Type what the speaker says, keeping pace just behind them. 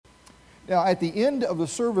Now, at the end of the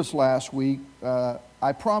service last week,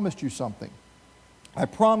 I promised you something. I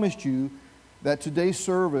promised you that today's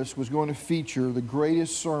service was going to feature the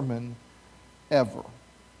greatest sermon ever.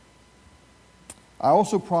 I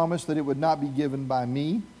also promised that it would not be given by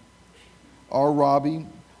me or Robbie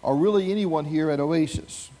or really anyone here at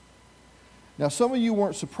Oasis. Now, some of you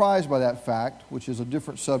weren't surprised by that fact, which is a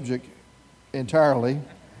different subject entirely,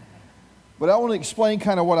 but I want to explain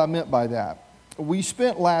kind of what I meant by that. We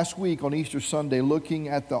spent last week on Easter Sunday looking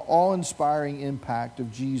at the awe-inspiring impact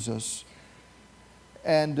of Jesus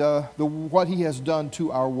and what he has done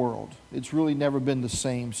to our world. It's really never been the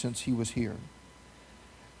same since he was here.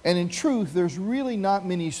 And in truth, there's really not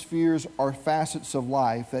many spheres or facets of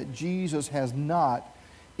life that Jesus has not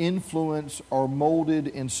influenced or molded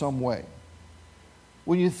in some way.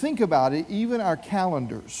 When you think about it, even our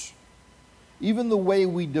calendars, even the way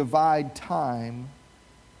we divide time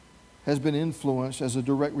has been influenced as a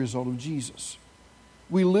direct result of Jesus.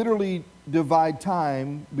 We literally divide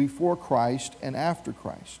time before Christ and after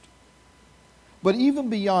Christ. But even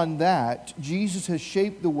beyond that, Jesus has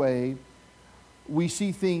shaped the way we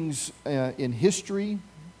see things in history,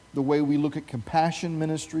 the way we look at compassion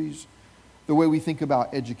ministries, the way we think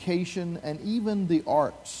about education, and even the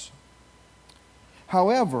arts.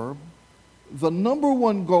 However, the number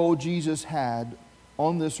one goal Jesus had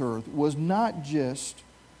on this earth was not just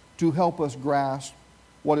to help us grasp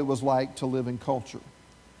what it was like to live in culture.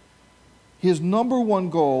 His number one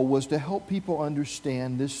goal was to help people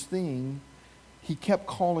understand this thing he kept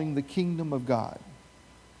calling the kingdom of God.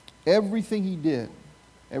 Everything he did,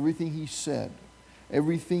 everything he said,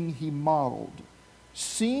 everything he modeled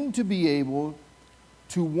seemed to be able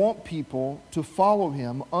to want people to follow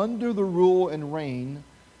him under the rule and reign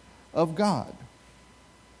of God.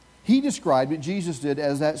 He described it, Jesus did,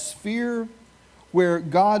 as that sphere where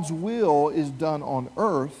God's will is done on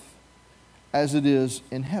earth as it is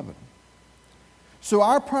in heaven. So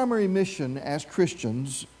our primary mission as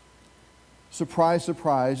Christians, surprise,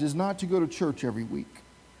 surprise, is not to go to church every week.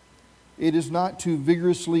 It is not to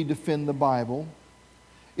vigorously defend the Bible.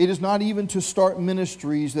 It is not even to start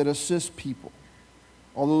ministries that assist people,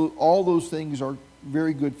 although all those things are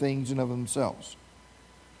very good things in of themselves.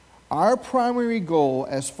 Our primary goal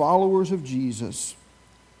as followers of Jesus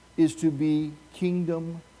is to be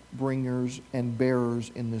kingdom bringers and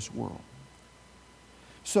bearers in this world.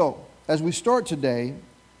 So, as we start today,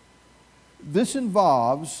 this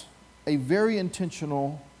involves a very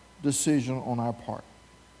intentional decision on our part.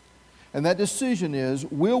 And that decision is,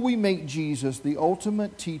 will we make Jesus the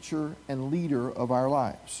ultimate teacher and leader of our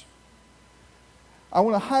lives? I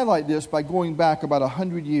want to highlight this by going back about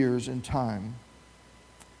 100 years in time.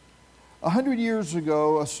 100 years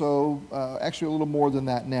ago or so, actually a little more than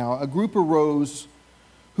that now, a group arose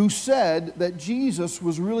who said that Jesus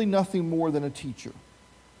was really nothing more than a teacher.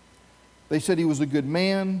 They said he was a good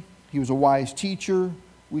man, he was a wise teacher,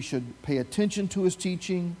 we should pay attention to his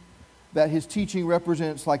teaching, that his teaching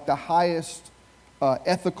represents like the highest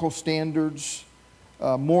ethical standards,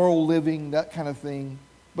 moral living, that kind of thing,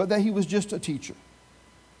 but that he was just a teacher.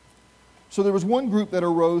 So there was one group that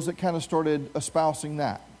arose that kind of started espousing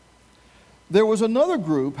that. There was another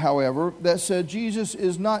group, however, that said Jesus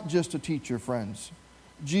is not just a teacher, friends.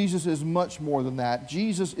 Jesus is much more than that.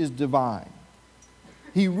 Jesus is divine.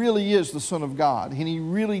 He really is the Son of God, and he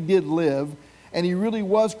really did live, and he really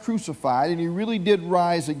was crucified, and he really did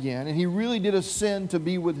rise again, and he really did ascend to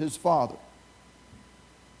be with his Father.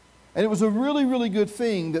 And it was a really, really good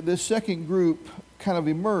thing that this second group kind of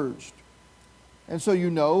emerged. And so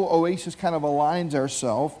Oasis kind of aligns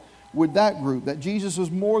ourselves with that group, that Jesus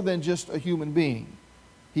is more than just a human being.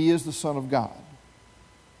 He is the Son of God.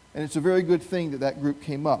 And it's a very good thing that that group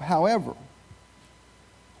came up. However,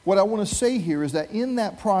 what I want to say here is that in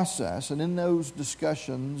that process and in those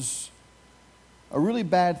discussions, a really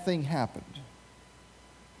bad thing happened.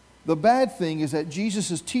 The bad thing is that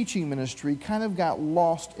Jesus' teaching ministry kind of got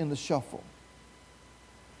lost in the shuffle.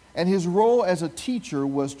 And his role as a teacher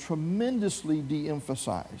was tremendously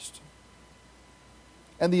de-emphasized.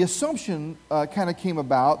 And the assumption kind of came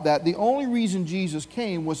about that the only reason Jesus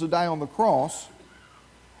came was to die on the cross,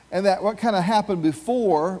 and that what kind of happened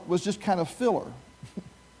before was just kind of filler.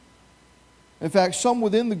 In fact, some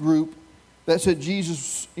within the group that said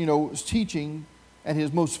Jesus, is teaching, and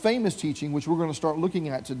his most famous teaching, which we're going to start looking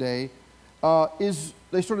at today,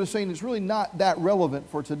 they started saying it's really not that relevant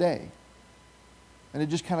for today. And it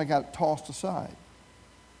just kind of got tossed aside.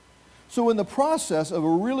 So in the process of a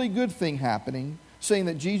really good thing happening, saying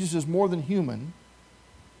that Jesus is more than human,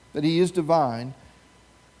 that he is divine,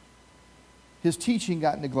 his teaching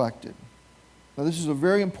got neglected. Now, this is a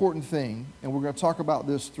very important thing, and we're going to talk about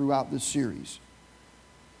this throughout this series.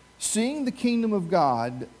 Seeing the kingdom of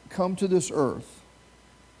God come to this earth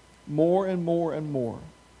more and more and more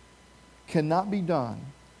cannot be done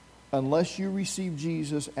unless you receive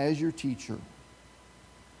Jesus as your teacher,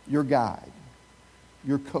 your guide,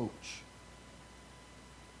 your coach.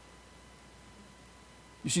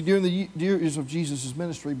 You see, during the years of Jesus'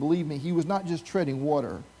 ministry, believe me, he was not just treading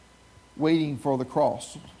water, waiting for the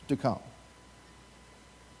cross to come.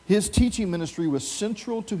 His teaching ministry was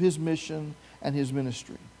central to his mission and his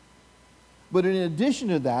ministry. But in addition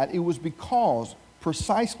to that, it was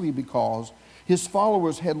precisely because his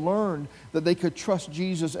followers had learned that they could trust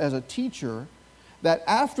Jesus as a teacher, that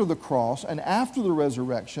after the cross and after the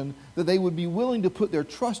resurrection, that they would be willing to put their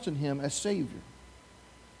trust in him as Savior.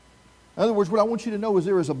 In other words, what I want you to know is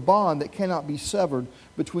there is a bond that cannot be severed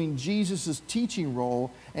between Jesus' teaching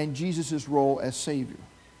role and Jesus' role as Savior.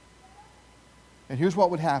 And here's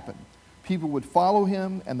what would happen. People would follow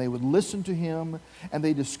him and they would listen to him, and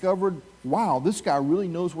they discovered, wow, this guy really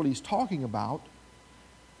knows what he's talking about.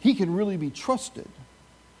 He can really be trusted.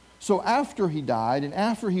 So after he died and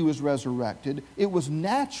after he was resurrected, it was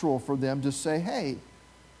natural for them to say, hey,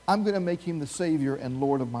 I'm going to make him the Savior and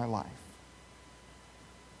Lord of my life.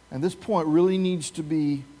 And this point really needs to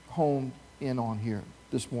be honed in on here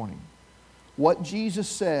this morning. What Jesus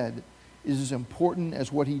said is as important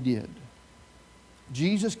as what he did.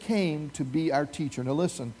 Jesus came to be our teacher. Now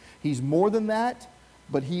listen, he's more than that,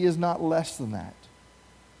 but he is not less than that.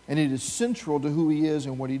 And it is central to who he is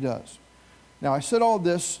and what he does. Now, I said all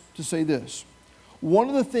this to say this. One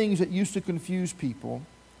of the things that used to confuse people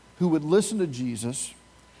who would listen to Jesus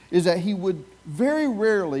is that he would very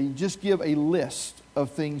rarely just give a list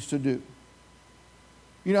of things to do.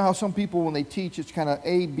 You know how some people, when they teach, it's kind of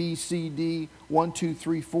A, B, C, D, 1, 2,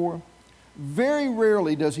 3, 4? Very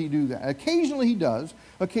rarely does he do that. Occasionally he does.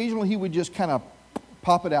 Occasionally he would just kind of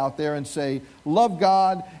pop it out there and say, love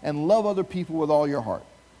God and love other people with all your heart.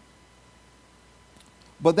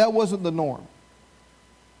 But that wasn't the norm.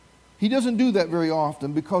 He doesn't do that very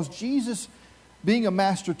often because Jesus, being a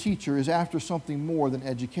master teacher, is after something more than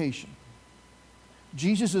education.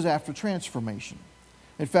 Jesus is after transformation.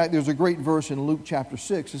 In fact, there's a great verse in Luke chapter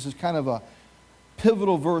 6. This is kind of a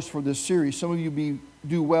pivotal verse for this series. Some of you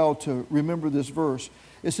do well to remember this verse.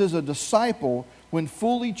 It says, a disciple, when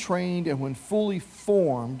fully trained and when fully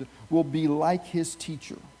formed, will be like his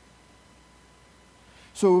teacher.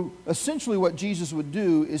 So essentially what Jesus would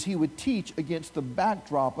do is he would teach against the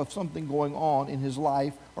backdrop of something going on in his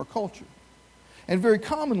life or culture. And very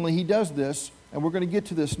commonly he does this, and we're going to get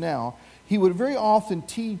to this now. He would very often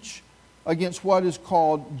teach against what is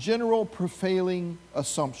called general prevailing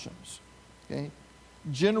assumptions. Okay?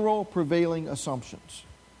 General prevailing assumptions.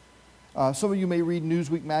 Some of you may read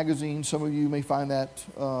Newsweek magazine. Some of you may find that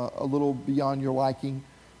a little beyond your liking.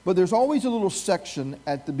 But there's always a little section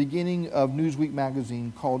at the beginning of Newsweek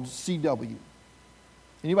magazine called CW.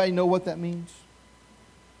 Anybody know what that means?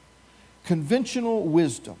 Conventional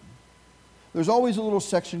wisdom. There's always a little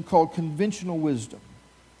section called conventional wisdom.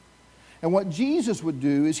 And what Jesus would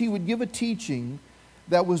do is he would give a teaching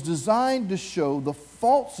that was designed to show the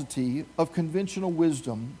falsity of conventional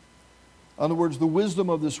wisdom. In other words, the wisdom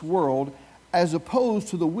of this world, as opposed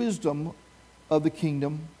to the wisdom of the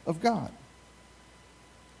kingdom of God.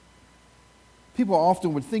 People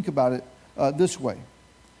often would think about it this way.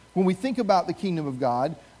 When we think about the kingdom of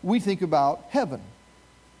God, we think about heaven.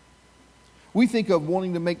 We think of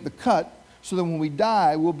wanting to make the cut so that when we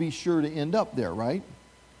die, we'll be sure to end up there, right?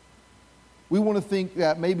 We want to think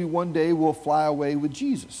that maybe one day we'll fly away with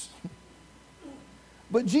Jesus.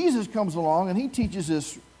 But Jesus comes along and he teaches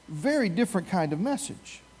this very different kind of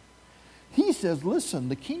message. He says, listen,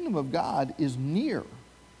 the kingdom of God is near.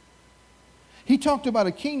 He talked about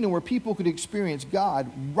a kingdom where people could experience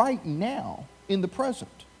God right now in the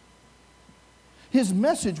present. His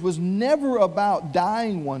message was never about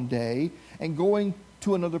dying one day and going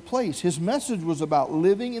to another place. His message was about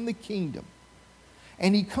living in the kingdom.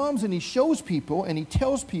 And he comes and he shows people and he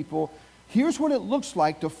tells people, here's what it looks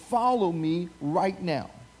like to follow me right now.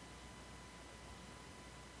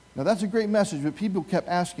 Now that's a great message, but people kept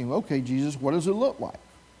asking, okay, Jesus, what does it look like?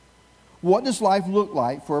 What does life look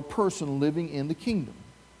like for a person living in the kingdom?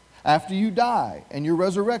 After you die and you're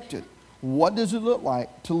resurrected, what does it look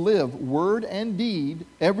like to live word and deed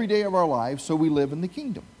every day of our lives so we live in the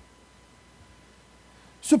kingdom?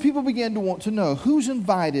 So people began to want to know, who's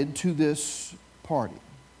invited to this party?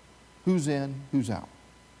 Who's in, who's out?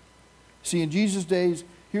 See, in Jesus' days,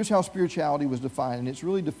 here's how spirituality was defined, and it's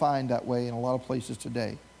really defined that way in a lot of places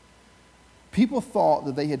today. People thought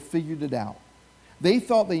that they had figured it out. They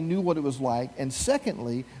thought they knew what it was like. And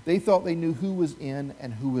secondly, they thought they knew who was in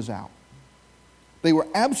and who was out. They were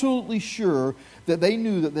absolutely sure that they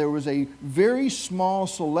knew that there was a very small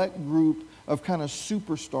select group of kind of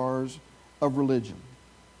superstars of religion.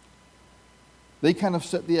 They kind of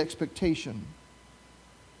set the expectation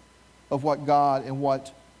of what God and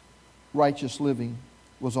what righteous living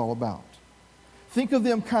was all about. Think of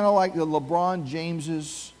them kind of like the LeBron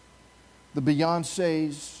Jameses, the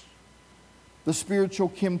Beyoncés, the spiritual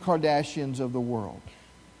Kim Kardashians of the world.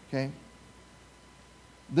 Okay?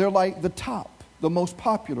 They're like the top, the most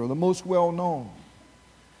popular, the most well-known.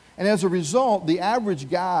 And as a result, the average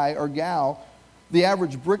guy or gal, the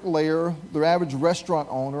average bricklayer, the average restaurant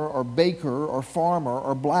owner or baker or farmer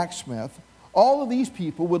or blacksmith, all of these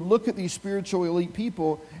people would look at these spiritual elite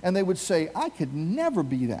people and they would say, I could never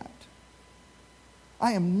be that.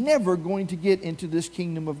 I am never going to get into this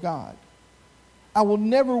kingdom of God. I will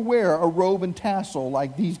never wear a robe and tassel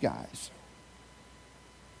like these guys.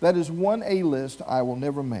 That is one A-list I will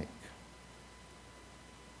never make.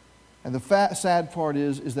 And the sad part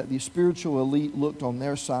is that the spiritual elite looked on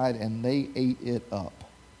their side and they ate it up.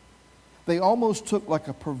 They almost took like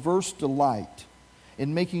a perverse delight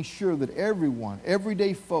in making sure that everyone,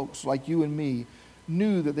 everyday folks like you and me,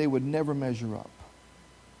 knew that they would never measure up.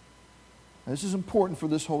 Now, this is important for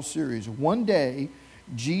this whole series. One day,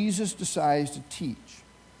 Jesus decides to teach,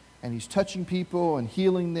 and he's touching people and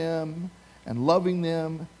healing them and loving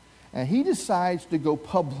them, and he decides to go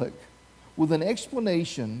public with an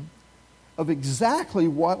explanation of exactly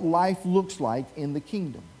what life looks like in the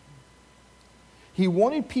kingdom. He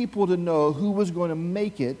wanted people to know who was going to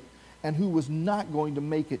make it and who was not going to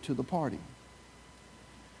make it to the party.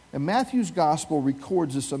 And Matthew's gospel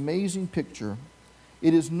records this amazing picture.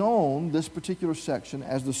 It is known, this particular section,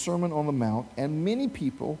 as the Sermon on the Mount, and many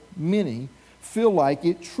people, feel like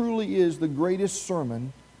it truly is the greatest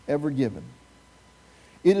sermon ever given.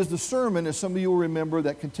 It is the sermon, as some of you will remember,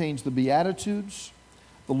 that contains the Beatitudes,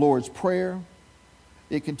 the Lord's Prayer.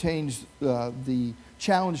 It contains the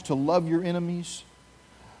challenge to love your enemies,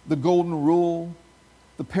 the Golden Rule,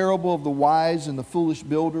 the parable of the wise and the foolish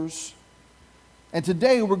builders. And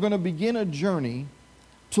today we're going to begin a journey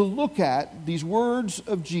to look at these words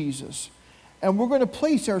of Jesus. And we're going to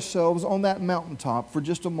place ourselves on that mountaintop for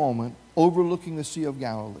just a moment, overlooking the Sea of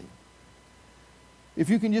Galilee. If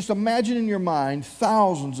you can just imagine in your mind,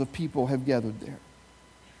 thousands of people have gathered there.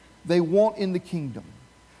 They want in the kingdom.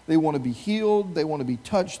 They want to be healed. They want to be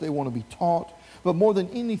touched. They want to be taught. But more than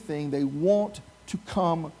anything, they want to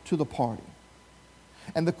come to the party.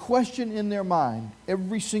 And the question in their mind,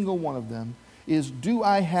 every single one of them, is, do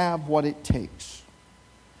I have what it takes?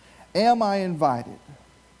 Am I invited?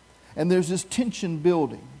 And there's this tension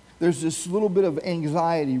building. There's this little bit of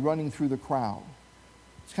anxiety running through the crowd.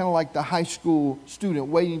 It's kind of like the high school student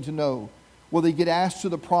waiting to know, will they get asked to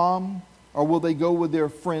the prom or will they go with their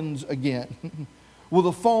friends again? Will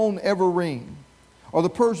the phone ever ring? Or the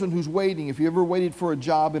person who's waiting, if you ever waited for a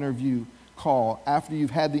job interview call after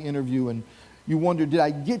you've had the interview and you wonder, did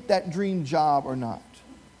I get that dream job or not?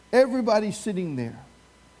 Everybody's sitting there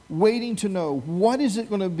waiting to know, what is it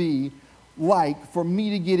going to be like for me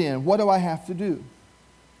to get in? What do I have to do?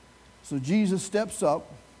 So Jesus steps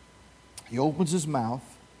up, he opens his mouth,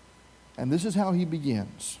 and this is how he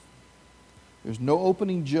begins. There's no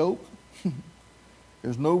opening joke.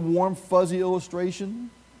 There's no warm, fuzzy illustration.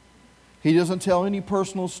 He doesn't tell any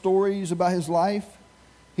personal stories about his life.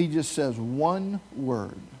 He just says one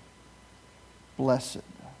word: blessed.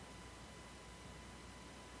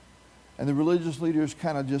 And the religious leaders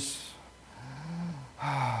kind of just,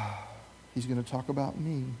 he's going to talk about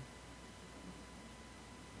me.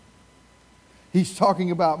 He's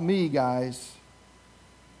talking about me, guys.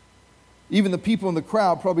 Even the people in the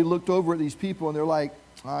crowd probably looked over at these people and they're like,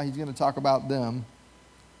 he's going to talk about them.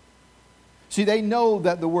 See, they know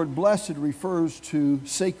that the word blessed refers to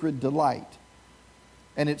sacred delight.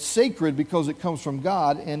 And it's sacred because it comes from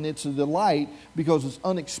God, and it's a delight because it's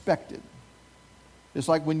unexpected. It's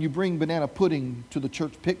like when you bring banana pudding to the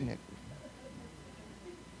church picnic.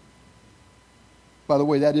 By the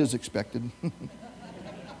way, that is expected.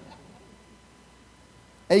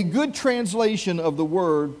 A good translation of the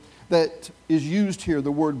word that is used here,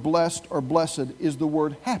 the word blessed or blessed, is the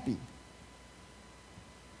word happy.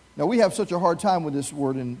 Now, we have such a hard time with this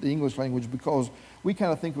word in the English language because we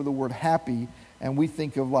kind of think of the word happy and we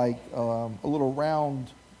think of like a little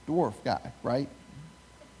round dwarf guy, right?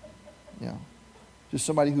 Yeah. Just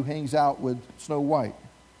somebody who hangs out with Snow White.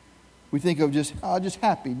 We think of just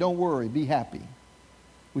happy, don't worry, be happy.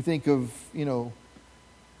 We think of, the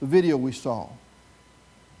video we saw.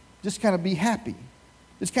 Just kind of be happy.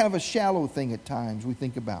 It's kind of a shallow thing at times we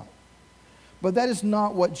think about. But that is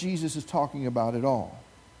not what Jesus is talking about at all.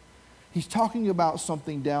 He's talking about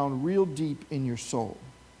something down real deep in your soul.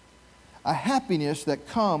 A happiness that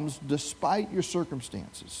comes despite your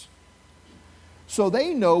circumstances. So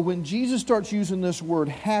they know when Jesus starts using this word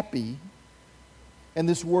happy and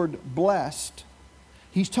this word blessed,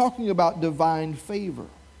 he's talking about divine favor.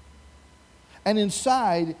 And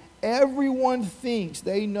inside, everyone thinks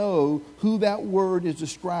they know who that word is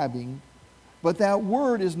describing, but that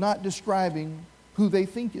word is not describing who they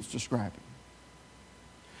think it's describing.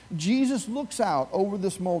 Jesus looks out over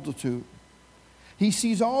this multitude. He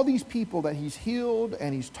sees all these people that he's healed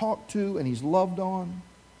and he's talked to and he's loved on.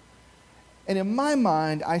 And in my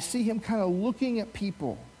mind, I see him kind of looking at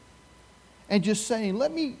people and just saying,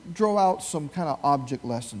 let me draw out some kind of object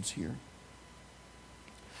lessons here.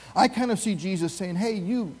 I kind of see Jesus saying, hey,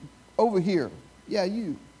 you over here. Yeah,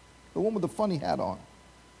 you. The one with the funny hat on.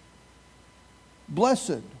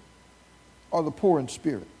 Blessed are the poor in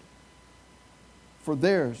spirit, for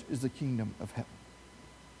theirs is the kingdom of heaven.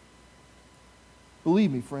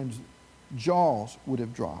 Believe me, friends, jaws would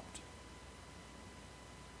have dropped.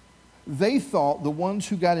 They thought the ones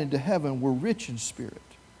who got into heaven were rich in spirit.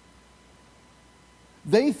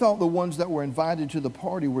 They thought the ones that were invited to the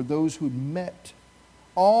party were those who'd met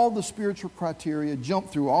all the spiritual criteria,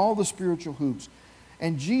 jumped through all the spiritual hoops.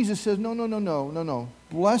 And Jesus says, no.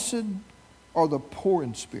 Blessed are the poor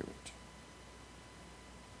in spirit.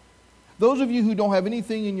 Those of you who don't have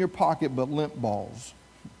anything in your pocket but limp balls.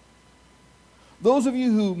 Those of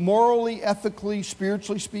you who morally, ethically,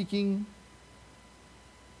 spiritually speaking,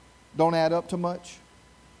 don't add up to much.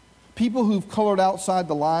 People who've colored outside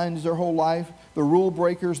the lines their whole life, the rule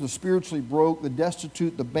breakers, the spiritually broke, the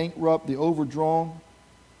destitute, the bankrupt, the overdrawn.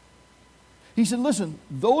 He said, listen,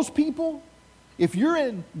 those people, if you're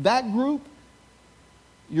in that group,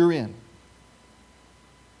 you're in.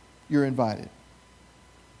 You're invited.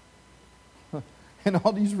 And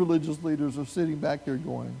all these religious leaders are sitting back there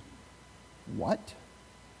going, what?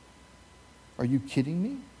 Are you kidding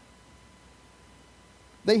me?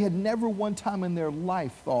 They had never one time in their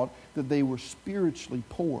life thought that they were spiritually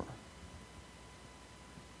poor.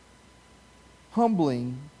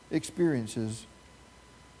 Humbling experiences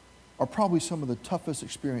are probably some of the toughest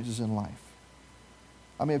experiences in life.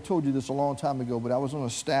 I may have told you this a long time ago, but I was on a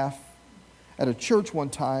staff at a church one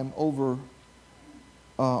time over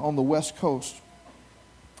on the West Coast.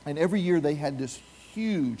 And every year they had this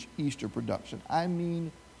huge Easter production. I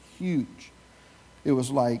mean huge. It was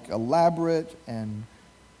like elaborate and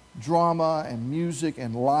drama and music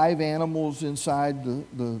and live animals inside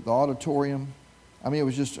the auditorium. I mean, it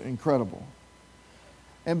was just incredible.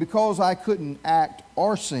 And because I couldn't act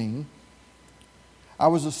or sing, I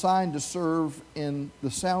was assigned to serve in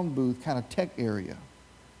the sound booth kind of tech area,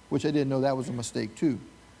 which I didn't know that was a mistake too.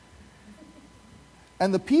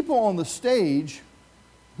 And the people on the stage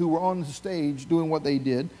who were on the stage doing what they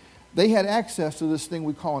did, they had access to this thing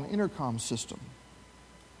we call an intercom system.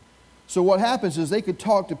 So what happens is they could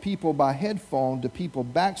talk to people by headphone to people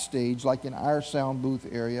backstage, like in our sound booth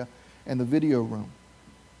area and the video room.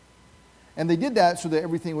 And they did that so that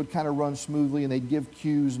everything would kind of run smoothly and they'd give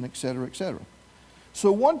cues and et cetera, et cetera.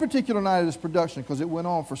 So one particular night of this production, because it went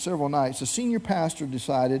on for several nights, the senior pastor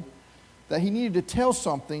decided that he needed to tell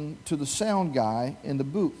something to the sound guy in the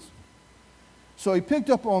booth. So he picked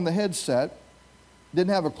up on the headset,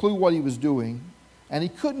 didn't have a clue what he was doing, and he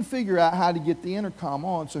couldn't figure out how to get the intercom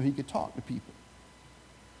on so he could talk to people.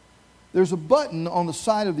 There's a button on the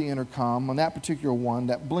side of the intercom, on that particular one,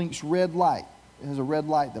 that blinks red light. It has a red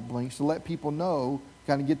light that blinks to let people know,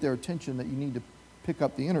 kind of get their attention that you need to pick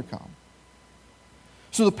up the intercom.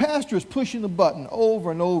 So the pastor is pushing the button over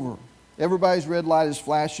and over. Everybody's red light is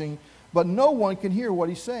flashing, but no one can hear what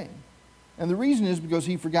he's saying. And the reason is because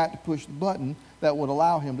he forgot to push the button that would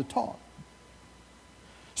allow him to talk.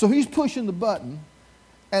 So he's pushing the button,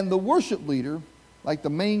 and the worship leader, like the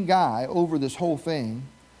main guy over this whole thing,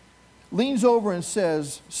 leans over and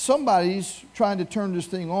says, somebody's trying to turn this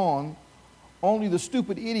thing on, only the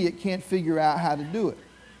stupid idiot can't figure out how to do it.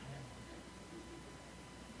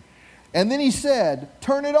 And then he said,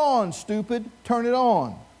 turn it on, stupid, turn it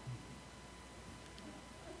on.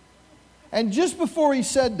 And just before he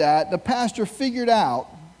said that, the pastor figured out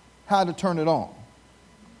how to turn it on.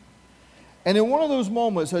 And in one of those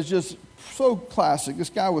moments that's just so classic, this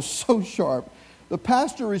guy was so sharp, the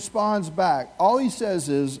pastor responds back. All he says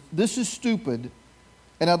is, this is stupid,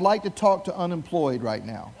 and I'd like to talk to unemployed right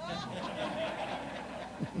now.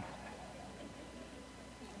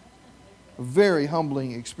 A very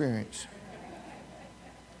humbling experience.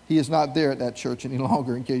 He is not there at that church any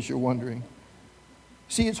longer, in case you're wondering.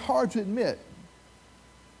 See, it's hard to admit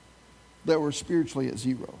that we're spiritually at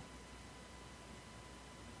zero.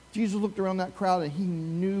 Jesus looked around that crowd and he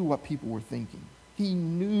knew what people were thinking. He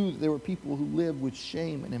knew there were people who lived with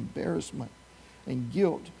shame and embarrassment and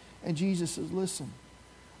guilt. And Jesus says, listen,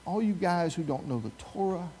 all you guys who don't know the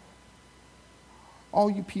Torah,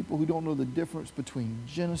 all you people who don't know the difference between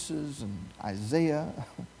Genesis and Isaiah,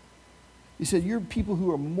 he said, you're people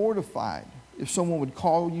who are mortified if someone would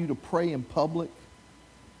call you to pray in public.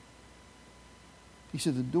 He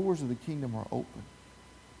said, the doors of the kingdom are open.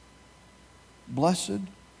 Blessed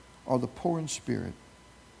are the poor in spirit,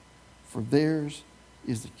 for theirs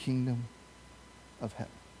is the kingdom of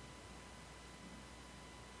heaven.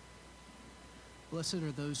 Blessed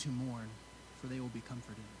are those who mourn, for they will be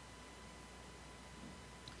comforted.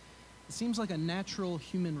 It seems like a natural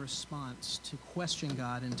human response to question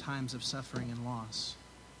God in times of suffering and loss.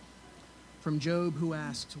 From Job, who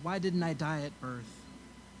asked, "Why didn't I die at birth?"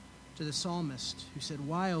 to the psalmist, who said,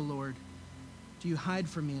 "Why, O Lord, do you hide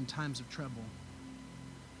from me in times of trouble?"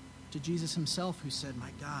 To Jesus himself, who said, my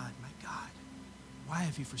God, why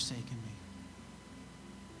have you forsaken me?"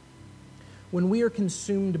 When we are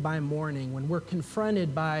consumed by mourning, when we're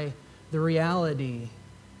confronted by the reality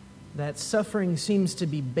that suffering seems to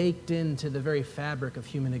be baked into the very fabric of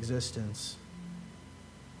human existence,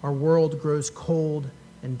 our world grows cold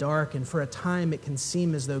and dark, and for a time it can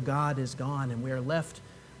seem as though God is gone, and we are left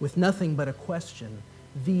with nothing but a question,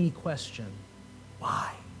 the question,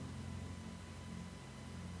 why?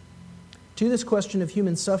 To this question of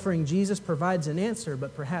human suffering, Jesus provides an answer,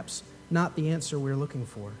 but perhaps not the answer we're looking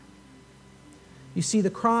for. You see, the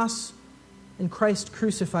cross and Christ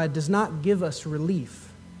crucified does not give us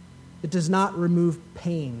relief. It does not remove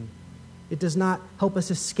pain. It does not help us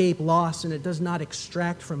escape loss, and it does not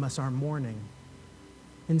extract from us our mourning.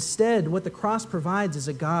 Instead, what the cross provides is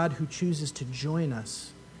a God who chooses to join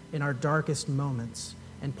us in our darkest moments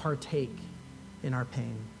and partake in our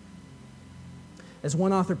pain. As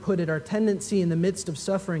one author put it, our tendency in the midst of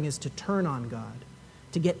suffering is to turn on God,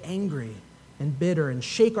 to get angry and bitter and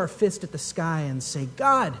shake our fist at the sky and say,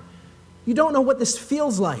 "God, you don't know what this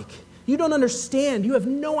feels like. You don't understand. You have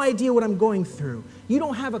no idea what I'm going through. You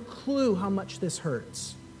don't have a clue how much this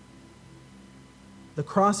hurts." The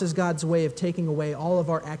cross is God's way of taking away all of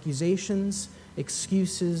our accusations,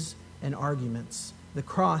 excuses, and arguments. The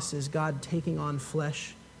cross is God taking on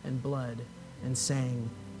flesh and blood and saying,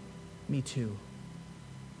 "Me too."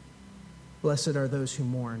 Blessed are those who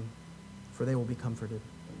mourn, for they will be comforted.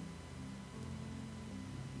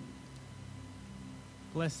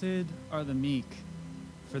 Blessed are the meek,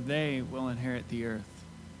 for they will inherit the earth.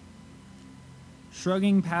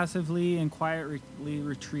 Shrugging passively and quietly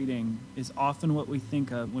retreating is often what we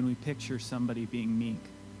think of when we picture somebody being meek.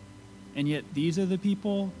 And yet these are the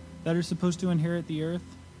people that are supposed to inherit the earth.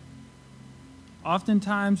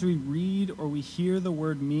 Oftentimes we read or we hear the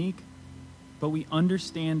word meek, but we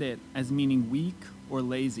understand it as meaning weak or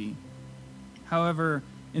lazy. However,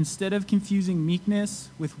 instead of confusing meekness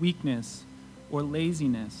with weakness or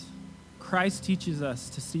laziness, Christ teaches us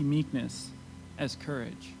to see meekness as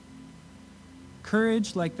courage.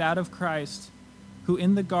 Courage like that of Christ, who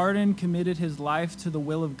in the garden committed his life to the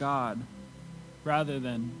will of God rather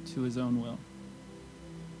than to his own will.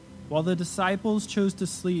 While the disciples chose to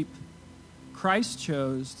sleep, Christ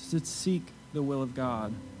chose to seek the will of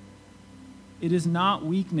God. It is not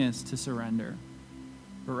weakness to surrender,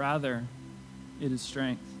 but rather it is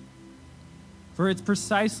strength. For it's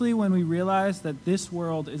precisely when we realize that this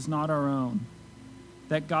world is not our own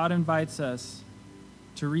that God invites us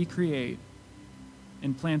to recreate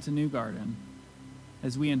and plant a new garden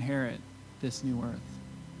as we inherit this new earth.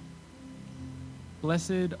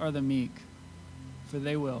 Blessed are the meek, for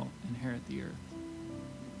they will inherit the earth.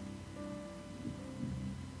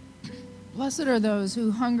 Blessed are those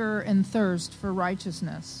who hunger and thirst for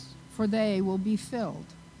righteousness, for they will be filled.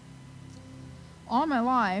 All my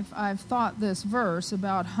life, I've thought this verse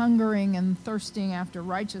about hungering and thirsting after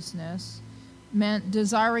righteousness meant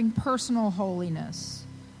desiring personal holiness,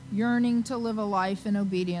 yearning to live a life in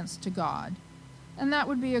obedience to God. And that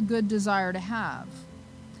would be a good desire to have.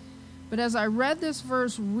 But as I read this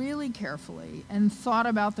verse really carefully and thought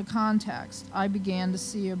about the context, I began to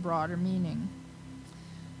see a broader meaning.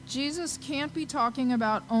 Jesus can't be talking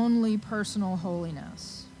about only personal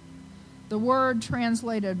holiness. The word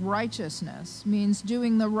translated righteousness means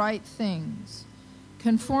doing the right things,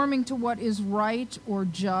 conforming to what is right or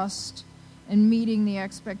just, and meeting the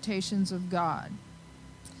expectations of God.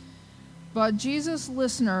 But Jesus'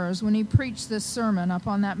 listeners, when he preached this sermon up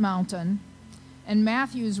on that mountain, and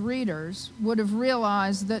Matthew's readers would have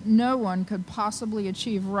realized that no one could possibly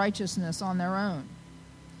achieve righteousness on their own.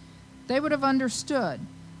 they would have understood.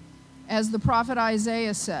 As the prophet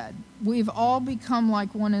Isaiah said, we've all become like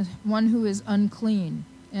one who is unclean,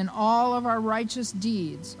 and all of our righteous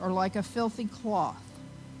deeds are like a filthy cloth.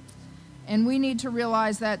 And we need to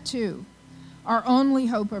realize that too. Our only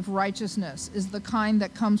hope of righteousness is the kind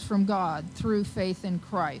that comes from God through faith in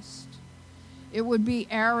Christ. It would be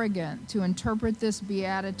arrogant to interpret this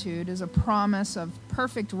beatitude as a promise of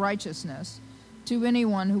perfect righteousness to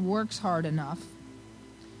anyone who works hard enough.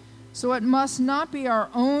 So it must not be our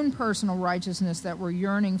own personal righteousness that we're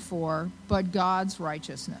yearning for, but God's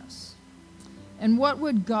righteousness. And what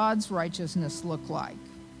would God's righteousness look like?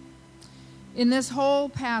 In this whole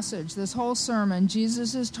passage, this whole sermon,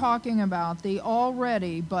 Jesus is talking about the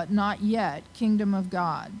already but not yet kingdom of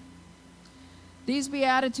God. These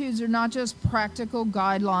Beatitudes are not just practical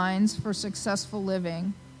guidelines for successful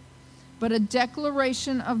living, but a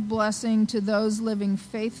declaration of blessing to those living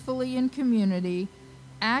faithfully in community,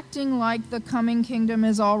 acting like the coming kingdom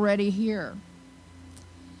is already here.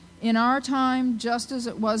 In our time, just as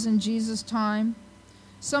it was in Jesus' time,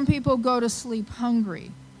 some people go to sleep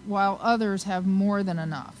hungry, while others have more than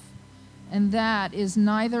enough. And that is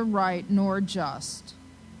neither right nor just.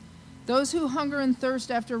 Those who hunger and thirst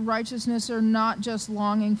after righteousness are not just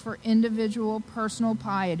longing for individual personal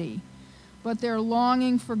piety, but they're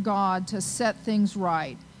longing for God to set things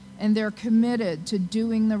right, and they're committed to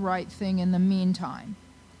doing the right thing in the meantime.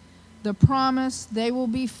 The promise they will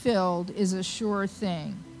be filled is a sure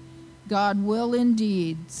thing. God will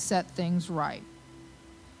indeed set things right.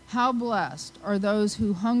 How blessed are those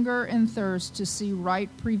who hunger and thirst to see right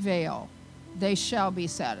prevail. They shall be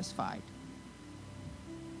satisfied.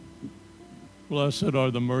 Blessed are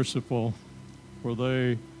the merciful, for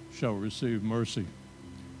they shall receive mercy.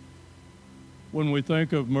 When we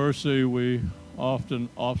think of mercy, we often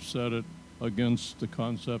offset it against the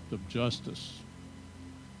concept of justice.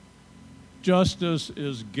 Justice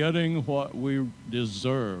is getting what we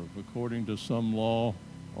deserve according to some law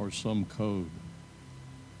or some code.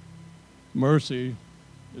 Mercy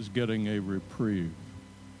is getting a reprieve.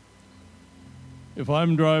 If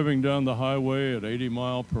I'm driving down the highway at 80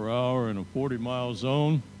 miles per hour in a 40-mile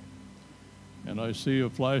zone, and I see a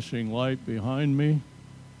flashing light behind me,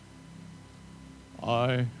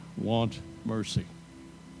 I want mercy.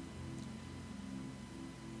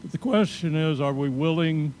 But the question is, are we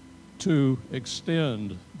willing to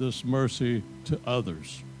extend this mercy to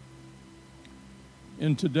others?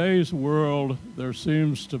 In today's world, there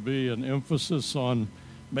seems to be an emphasis on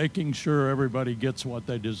making sure everybody gets what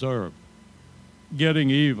they deserve, getting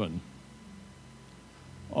even.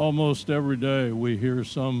 Almost every day we hear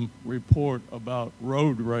some report about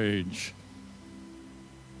road rage.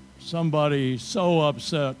 Somebody so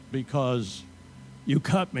upset because you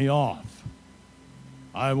cut me off.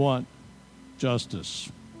 I want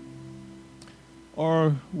justice.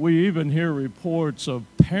 Or we even hear reports of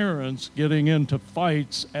parents getting into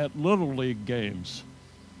fights at Little League games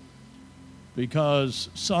because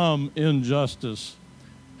some injustice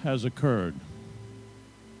has occurred.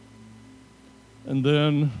 And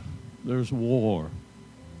then there's war.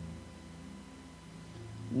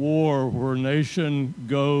 War where nation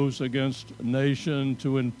goes against nation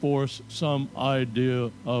to enforce some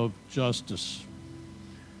idea of justice.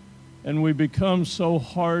 And we become so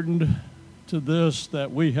hardened to this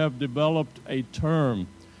that we have developed a term,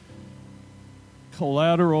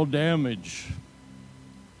 collateral damage,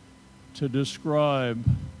 to describe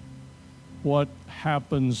what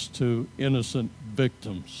happens to innocent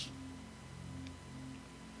victims.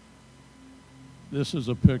 This is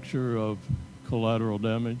a picture of collateral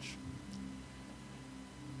damage.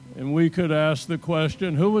 And we could ask the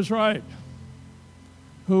question, who was right?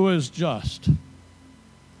 Who is just?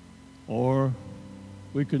 Or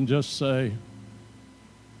we can just say,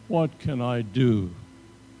 what can I do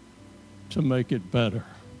to make it better?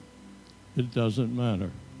 It doesn't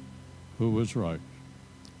matter who was right.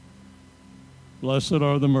 Blessed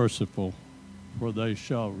are the merciful, for they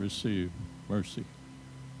shall receive mercy.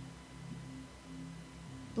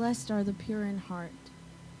 Blessed are the pure in heart,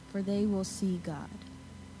 for they will see God.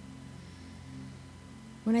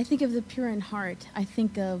 When I think of the pure in heart, I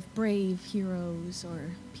think of brave heroes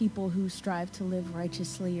or people who strive to live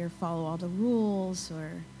righteously or follow all the rules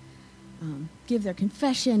or give their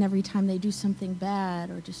confession every time they do something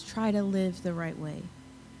bad or just try to live the right way.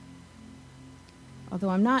 Although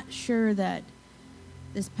I'm not sure that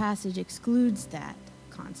this passage excludes that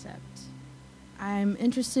concept, I'm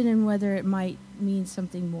interested in whether it might mean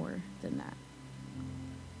something more than that.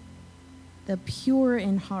 The pure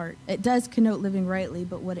in heart. It does connote living rightly,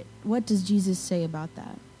 but what does Jesus say about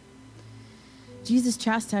that? Jesus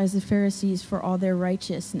chastised the Pharisees for all their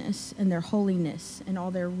righteousness and their holiness and all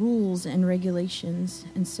their rules and regulations.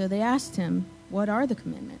 And so they asked him, what are the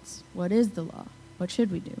commandments? What is the law? What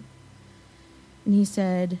should we do? And he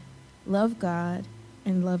said, love God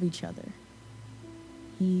and love each other.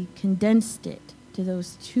 He condensed it to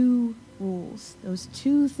those two rules, those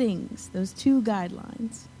two things, those two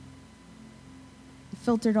guidelines. He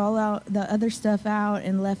filtered all out, the other stuff out,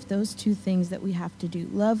 and left those two things that we have to do.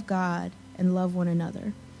 Love God and love one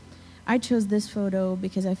another. I chose this photo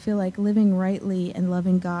because I feel like living rightly and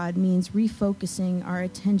loving God means refocusing our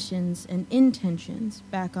attentions and intentions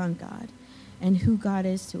back on God and who God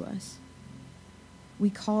is to us. We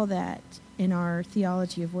call that, in our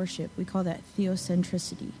theology of worship, we call that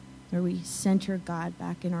theocentricity, where we center God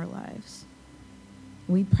back in our lives.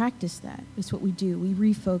 We practice that. It's what we do. We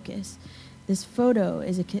refocus. This photo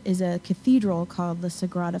is a cathedral called the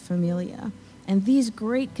Sagrada Familia. And these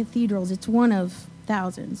great cathedrals, it's one of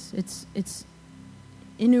thousands. It's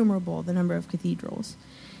innumerable, the number of cathedrals.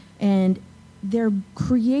 And they're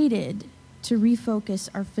created to refocus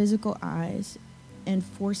our physical eyes and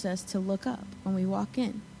force us to look up when we walk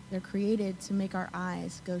in. They're created to make our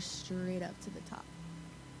eyes go straight up to the top.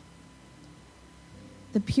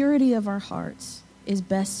 The purity of our hearts is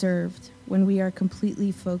best served when we are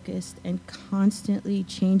completely focused and constantly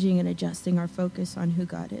changing and adjusting our focus on who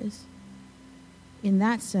God is. In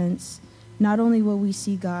that sense, not only will we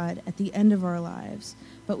see God at the end of our lives,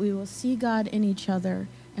 but we will see God in each other,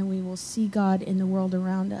 and we will see God in the world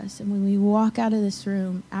around us. And when we walk out of this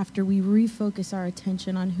room, after we refocus our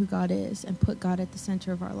attention on who God is and put God at the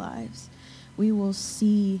center of our lives, we will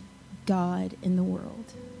see God in the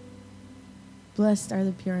world. Blessed are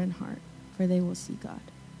the pure in heart, for they will see God.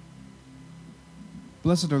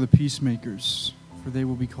 Blessed are the peacemakers, for they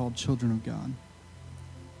will be called children of God.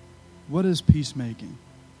 What is peacemaking?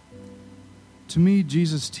 To me,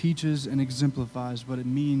 Jesus teaches and exemplifies what it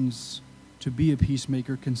means to be a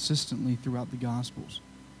peacemaker consistently throughout the Gospels.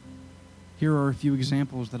 Here are a few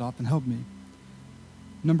examples that often help me.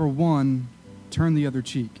 Number one, turn the other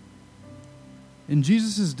cheek. In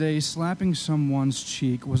Jesus' day, slapping someone's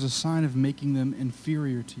cheek was a sign of making them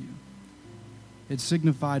inferior to you. It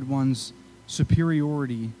signified one's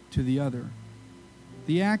superiority to the other.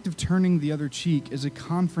 The act of turning the other cheek is a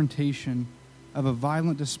confrontation of a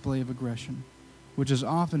violent display of aggression, which is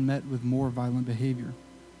often met with more violent behavior.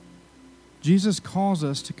 Jesus calls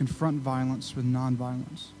us to confront violence with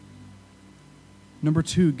nonviolence. Number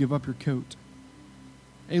two, give up your coat.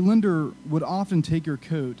 A lender would often take your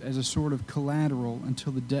coat as a sort of collateral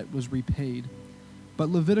until the debt was repaid, but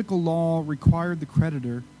Levitical law required the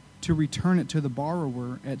creditor to return it to the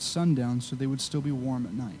borrower at sundown so they would still be warm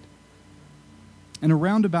at night. In a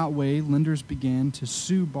roundabout way, lenders began to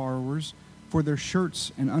sue borrowers for their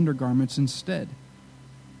shirts and undergarments instead,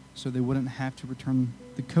 so they wouldn't have to return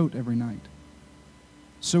the coat every night.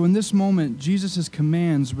 So in this moment, Jesus'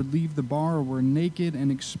 commands would leave the borrower naked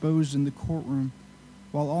and exposed in the courtroom,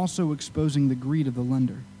 while also exposing the greed of the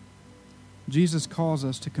lender. Jesus calls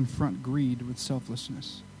us to confront greed with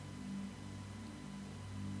selflessness.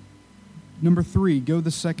 Number three, go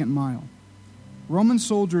the second mile. Roman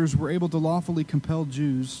soldiers were able to lawfully compel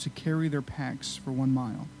Jews to carry their packs for 1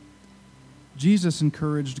 mile. Jesus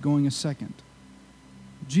encouraged going a second.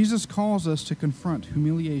 Jesus calls us to confront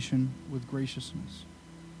humiliation with graciousness.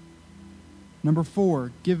 Number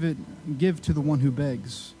four, give to the one who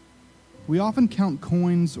begs. We often count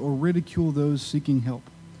coins or ridicule those seeking help.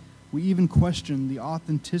 We even question the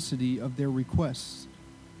authenticity of their requests.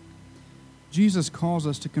 Jesus calls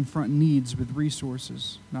us to confront needs with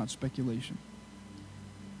resources, not speculation.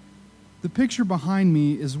 The picture behind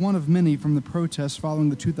me is one of many from the protests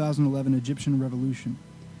following the 2011 Egyptian revolution.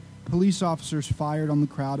 Police officers fired on the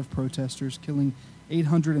crowd of protesters, killing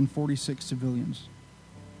 846 civilians.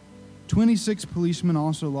 26 policemen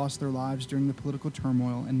also lost their lives during the political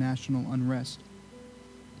turmoil and national unrest.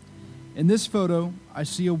 In this photo, I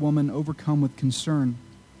see a woman overcome with concern.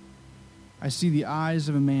 I see the eyes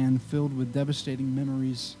of a man filled with devastating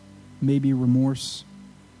memories, maybe remorse.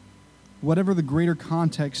 Whatever the greater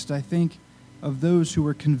context, I think of those who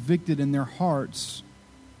were convicted in their hearts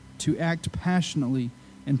to act passionately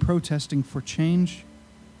in protesting for change,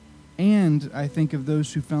 and I think of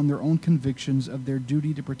those who found their own convictions of their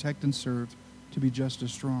duty to protect and serve to be just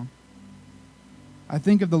as strong. I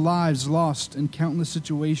think of the lives lost in countless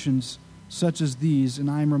situations such as these, and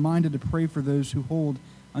I am reminded to pray for those who hold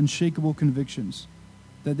unshakable convictions,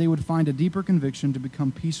 that they would find a deeper conviction to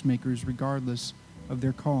become peacemakers regardless of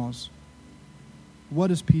their cause.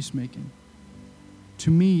 What is peacemaking? To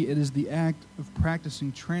me, it is the act of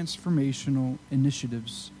practicing transformational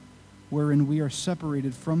initiatives wherein we are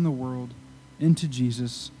separated from the world into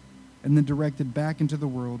Jesus and then directed back into the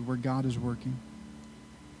world where God is working.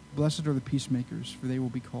 Blessed are the peacemakers, for they will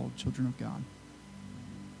be called children of God.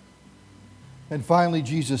 And finally,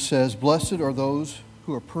 Jesus says, blessed are those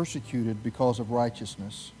who are persecuted because of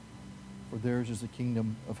righteousness, for theirs is the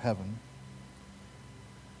kingdom of heaven.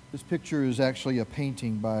 This picture is actually a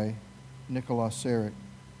painting by Nicolas Sarek.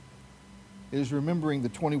 It is remembering the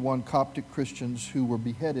 21 Coptic Christians who were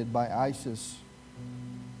beheaded by ISIS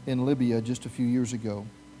in Libya just a few years ago.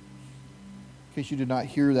 In case you did not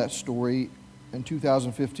hear that story, in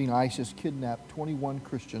 2015, ISIS kidnapped 21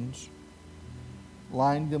 Christians,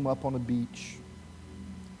 lined them up on a beach,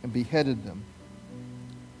 and beheaded them,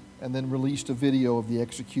 and then released a video of the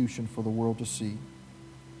execution for the world to see.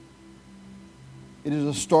 It is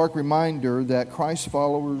a stark reminder that Christ's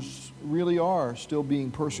followers really are still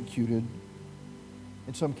being persecuted,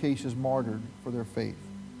 in some cases martyred for their faith.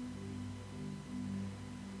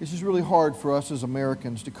 This is really hard for us as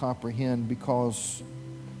Americans to comprehend because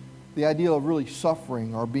the idea of really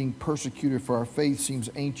suffering or being persecuted for our faith seems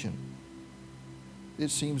ancient. It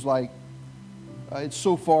seems like it's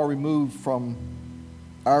so far removed from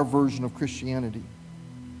our version of Christianity.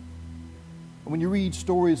 And when you read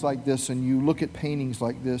stories like this and you look at paintings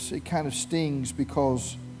like this, it kind of stings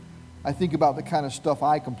because I think about the kind of stuff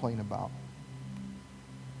I complain about.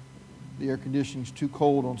 The air conditioning's too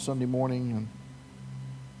cold on Sunday morning, and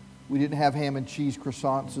we didn't have ham and cheese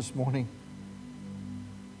croissants this morning.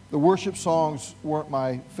 The worship songs weren't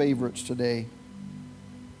my favorites today.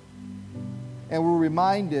 And we're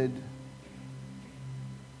reminded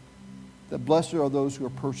that blessed are those who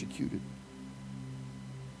are persecuted.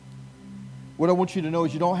 What I want you to know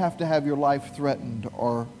is you don't have to have your life threatened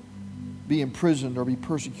or be imprisoned or be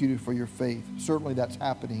persecuted for your faith. Certainly that's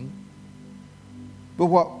happening. But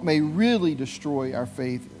what may really destroy our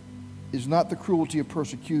faith is not the cruelty of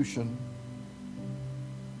persecution,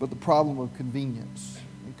 but the problem of convenience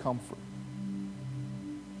and comfort.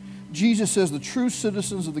 Jesus says the true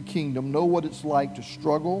citizens of the kingdom know what it's like to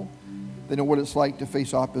struggle. They know what it's like to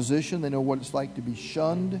face opposition. They know what it's like to be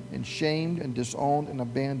shunned and shamed and disowned and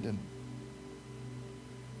abandoned.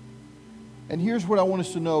 And here's what I want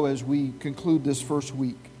us to know as we conclude this first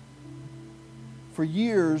week. For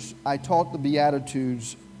years, I taught the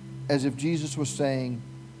Beatitudes as if Jesus was saying,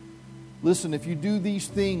 listen, if you do these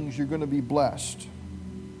things, you're going to be blessed.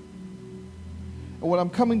 And what I'm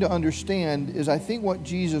coming to understand is I think what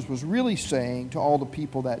Jesus was really saying to all the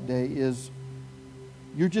people that day is,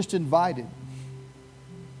 you're just invited.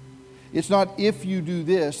 It's not if you do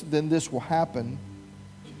this, then this will happen.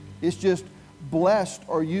 It's just, blessed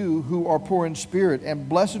are you who are poor in spirit, and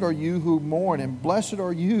blessed are you who mourn, and blessed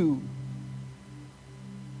are you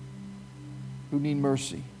who need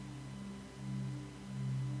mercy.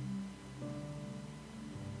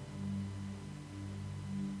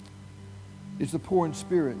 It's the poor in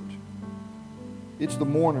spirit. It's the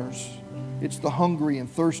mourners. It's the hungry and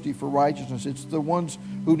thirsty for righteousness. It's the ones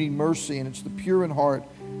who need mercy, and it's the pure in heart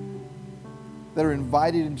that are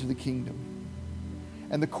invited into the kingdom.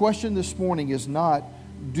 And the question this morning is not,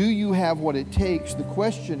 do you have what it takes? The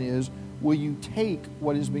question is, will you take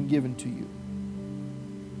what has been given to you?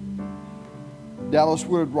 Dallas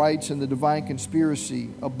Willard writes in The Divine Conspiracy,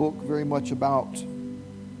 a book very much about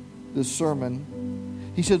this sermon.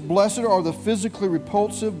 He said, blessed are the physically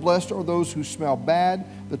repulsive, blessed are those who smell bad,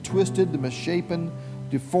 the twisted, the misshapen,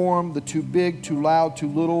 deformed, the too big, too loud, too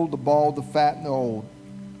little, the bald, the fat, and the old.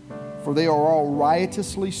 For they are all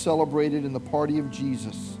riotously celebrated in the party of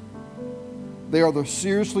Jesus. They are the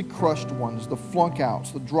seriously crushed ones, the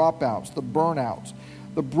flunkouts, the dropouts, the burnouts,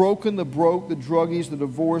 the broken, the broke, the druggies, the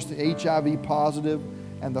divorced, the HIV positive,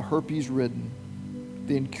 and the herpes ridden.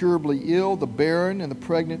 The incurably ill, the barren, and the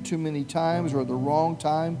pregnant too many times or at the wrong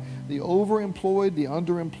time, the overemployed, the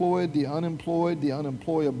underemployed, the unemployed, the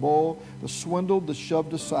unemployable, the swindled, the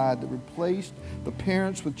shoved aside, the replaced, the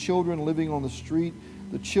parents with children living on the street,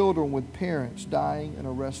 the children with parents dying in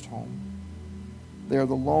a rest home. They are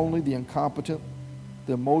the lonely, the incompetent,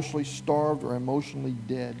 the emotionally starved or emotionally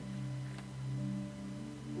dead.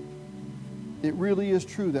 It really is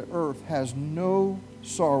true that earth has no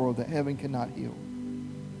sorrow that heaven cannot heal.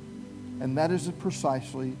 And that is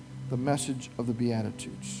precisely the message of the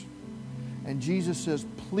Beatitudes. And Jesus says,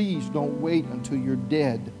 please don't wait until you're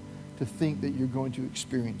dead to think that you're going to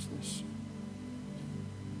experience this.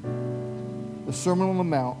 The Sermon on the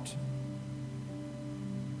Mount,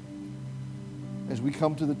 as we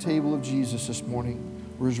come to the table of Jesus this morning,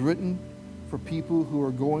 was written for people who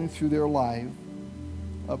are going through their life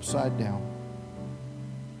upside down.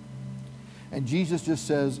 And Jesus just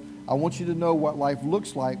says, I want you to know what life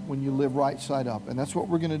looks like when you live right side up. And that's what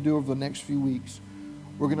we're going to do over the next few weeks.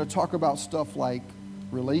 We're going to talk about stuff like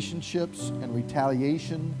relationships and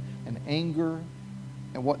retaliation and anger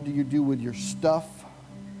and what do you do with your stuff,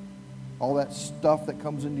 all that stuff that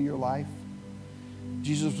comes into your life.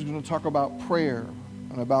 Jesus is going to talk about prayer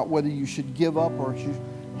and about whether you should give up or should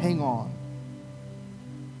hang on.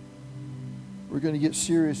 We're going to get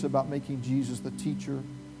serious about making Jesus the teacher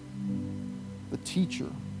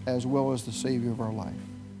as well as the Savior of our life.